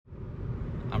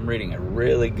I'm reading a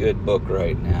really good book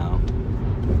right now,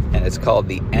 and it's called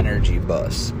The Energy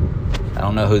Bus. I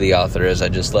don't know who the author is. I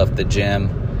just left the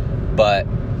gym, but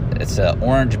it's an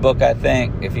orange book, I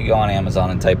think. If you go on Amazon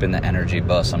and type in The Energy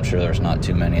Bus, I'm sure there's not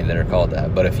too many that are called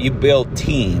that. But if you build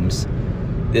teams,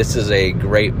 this is a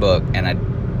great book, and I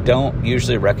don't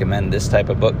usually recommend this type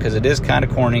of book because it is kind of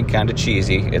corny, kind of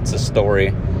cheesy. It's a story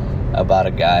about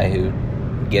a guy who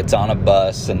gets on a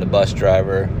bus, and the bus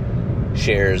driver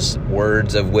shares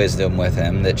words of wisdom with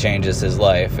him that changes his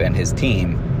life and his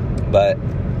team. But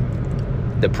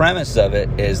the premise of it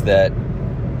is that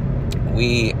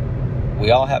we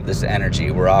all have this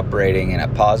energy. We're operating in a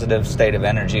positive state of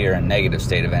energy or a negative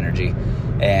state of energy,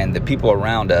 and the people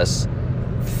around us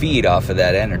feed off of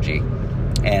that energy.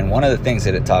 And one of the things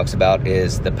that it talks about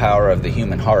is the power of the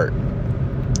human heart,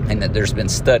 and that there's been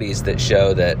studies that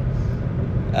show that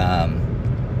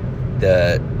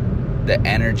the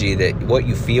energy, that what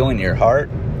you feel in your heart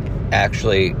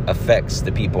actually affects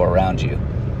the people around you.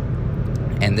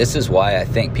 And this is why I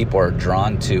think people are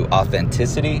drawn to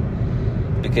authenticity,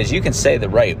 because you can say the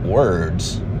right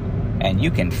words and you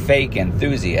can fake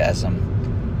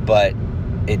enthusiasm, but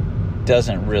it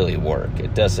doesn't really work.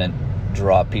 It doesn't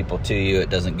draw people to you.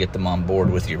 It doesn't get them on board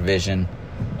with your vision.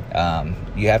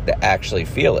 You have to actually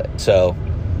feel it. So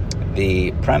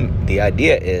the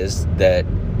idea is that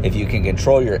if you can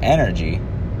control your energy,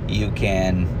 you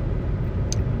can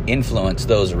influence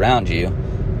those around you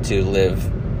to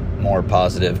live more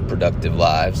positive, productive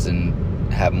lives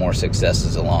and have more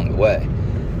successes along the way.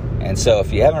 And so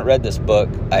if you haven't read this book,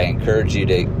 I encourage you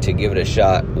to give it a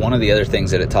shot. One of the other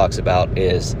things that it talks about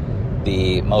is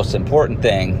the most important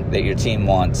thing that your team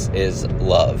wants is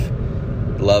love.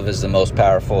 Love is the most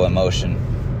powerful emotion.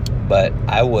 But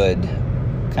I would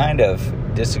kind of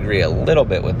disagree a little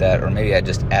bit with that, or maybe I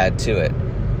just add to it.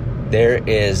 There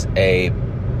is a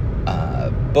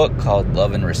book called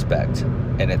Love and Respect,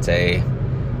 and it's a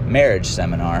marriage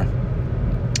seminar,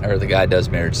 or the guy does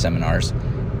marriage seminars,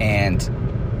 and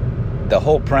the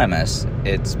whole premise,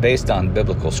 it's based on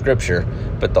biblical scripture,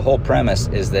 but the whole premise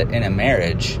is that in a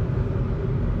marriage,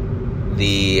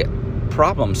 the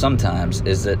problem sometimes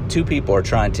is that two people are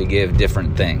trying to give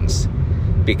different things,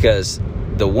 because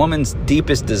the woman's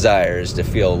deepest desire is to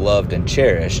feel loved and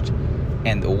cherished,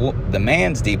 and the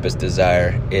man's deepest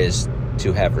desire is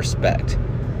to have respect.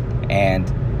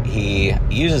 And he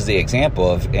uses the example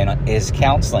of, in his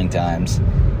counseling times,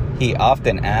 he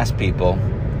often asks people,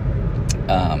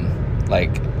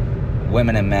 like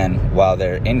women and men while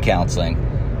they're in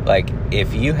counseling, like,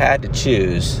 if you had to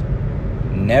choose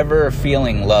never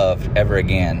feeling loved ever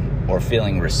again or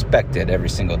feeling respected every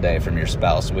single day from your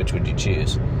spouse, which would you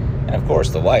choose? And of course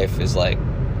the wife is like,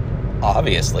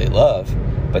 obviously love,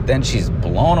 but then she's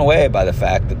blown away by the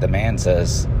fact that the man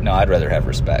says, no, I'd rather have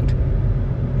respect.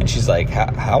 And she's like,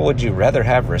 how would you rather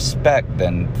have respect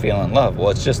than feeling love? Well,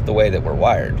 it's just the way that we're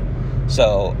wired.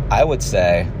 So I would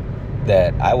say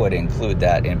that I would include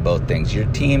that in both things. Your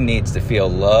team needs to feel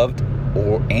loved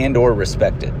or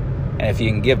respected. And if you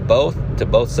can give both to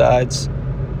both sides,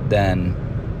 then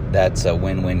that's a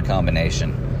win-win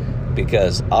combination.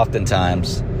 Because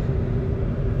oftentimes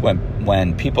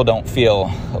when people don't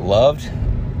feel loved,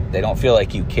 they don't feel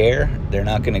like you care, they're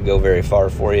not going to go very far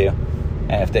for you.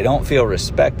 And if they don't feel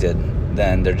respected,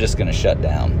 then they're just going to shut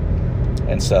down.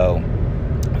 And so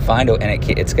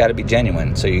it's got to be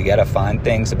genuine. So you got to find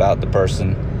things about the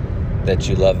person that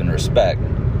you love and respect,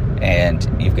 and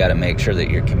you've got to make sure that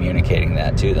you're communicating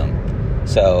that to them.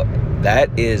 So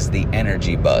that is the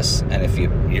Energy Bus. And if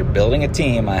you're building a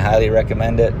team, I highly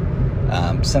recommend it.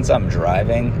 Since I'm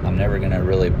driving, I'm never going to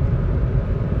really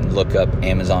look up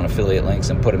Amazon affiliate links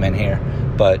and put them in here,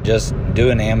 but just do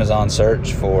an Amazon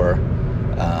search for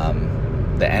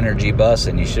the Energy Bus,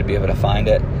 and you should be able to find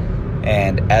it.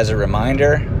 And as a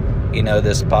reminder,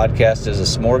 this podcast is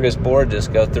a smorgasbord.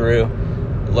 Just go through,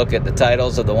 look at the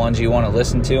titles of the ones you want to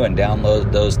listen to, and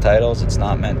download those titles. It's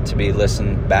not meant to be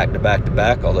listened back to back to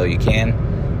back, although you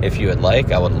can if you would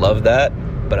like. I would love that,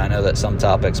 but I know that some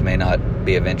topics may not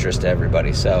be of interest to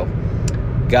everybody. So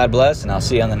God bless, and I'll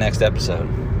see you on the next episode.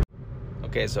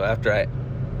 Okay, so after I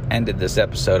ended this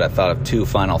episode, I thought of two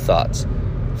final thoughts.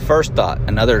 First thought,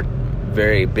 another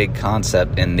very big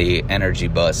concept in the Energy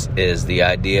Bus is the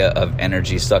idea of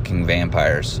energy-sucking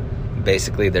vampires.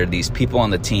 Basically, they're these people on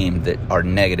the team that are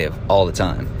negative all the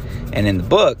time. And in the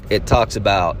book, it talks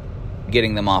about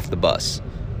getting them off the bus.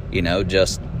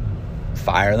 Just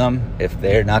fire them. If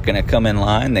they're not going to come in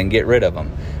line, then get rid of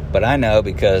them. But I know,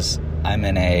 because I'm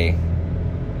in a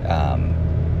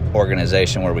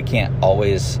organization where we can't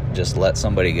always just let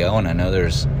somebody go, and I know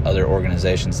there's other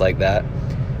organizations like that.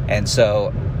 And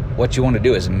so what you want to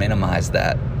do is minimize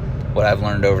that. What I've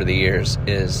learned over the years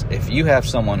is if you have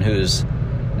someone who's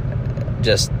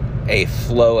just a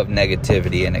flow of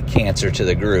negativity and a cancer to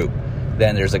the group,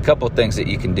 then there's a couple things that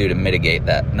you can do to mitigate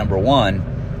that. Number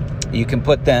one, you can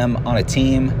put them on a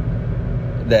team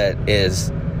that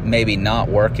is maybe not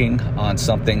working on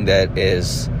something that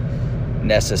is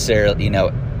necessarily,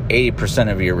 80%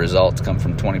 of your results come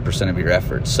from 20% of your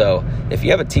efforts. So if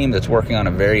you have a team that's working on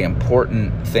a very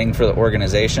important thing for the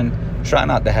organization, try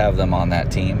not to have them on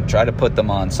that team. Try to put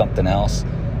them on something else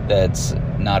that's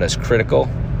not as critical.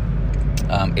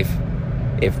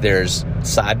 If there's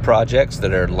side projects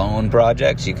that are lone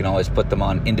projects, you can always put them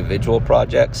on individual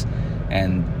projects,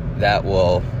 and that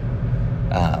will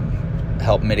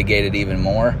help mitigate it even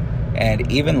more.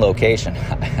 And even location.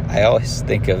 I always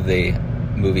think of the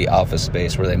movie Office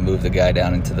Space where they move the guy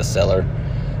down into the cellar.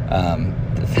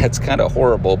 That's kind of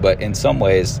horrible, but in some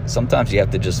ways, sometimes you have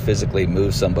to just physically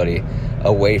move somebody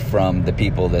away from the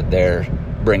people that they're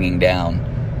bringing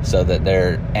down so that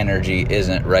their energy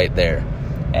isn't right there.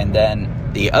 And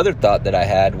then the other thought that I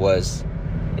had was,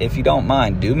 if you don't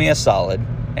mind, do me a solid,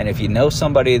 and if you know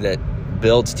somebody that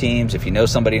builds teams, if you know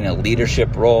somebody in a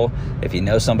leadership role, if you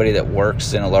know somebody that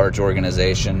works in a large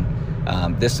organization,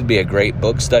 this would be a great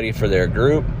book study for their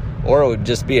group, or it would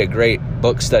just be a great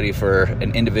book study for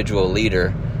an individual leader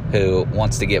who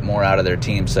wants to get more out of their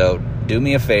team. So do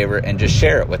me a favor and just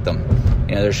share it with them.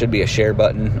 There should be a share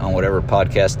button on whatever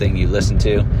podcast thing you listen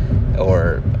to,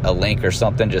 or a link or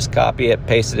something. Just copy it,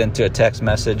 paste it into a text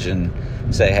message, and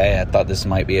say, hey, I thought this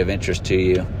might be of interest to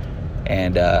you.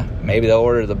 And maybe they'll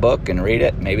order the book and read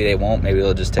it. Maybe they won't. Maybe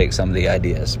they'll just take some of the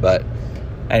ideas. But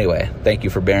anyway, thank you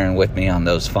for bearing with me on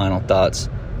those final thoughts.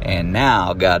 And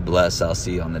now, God bless. I'll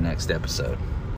see you on the next episode.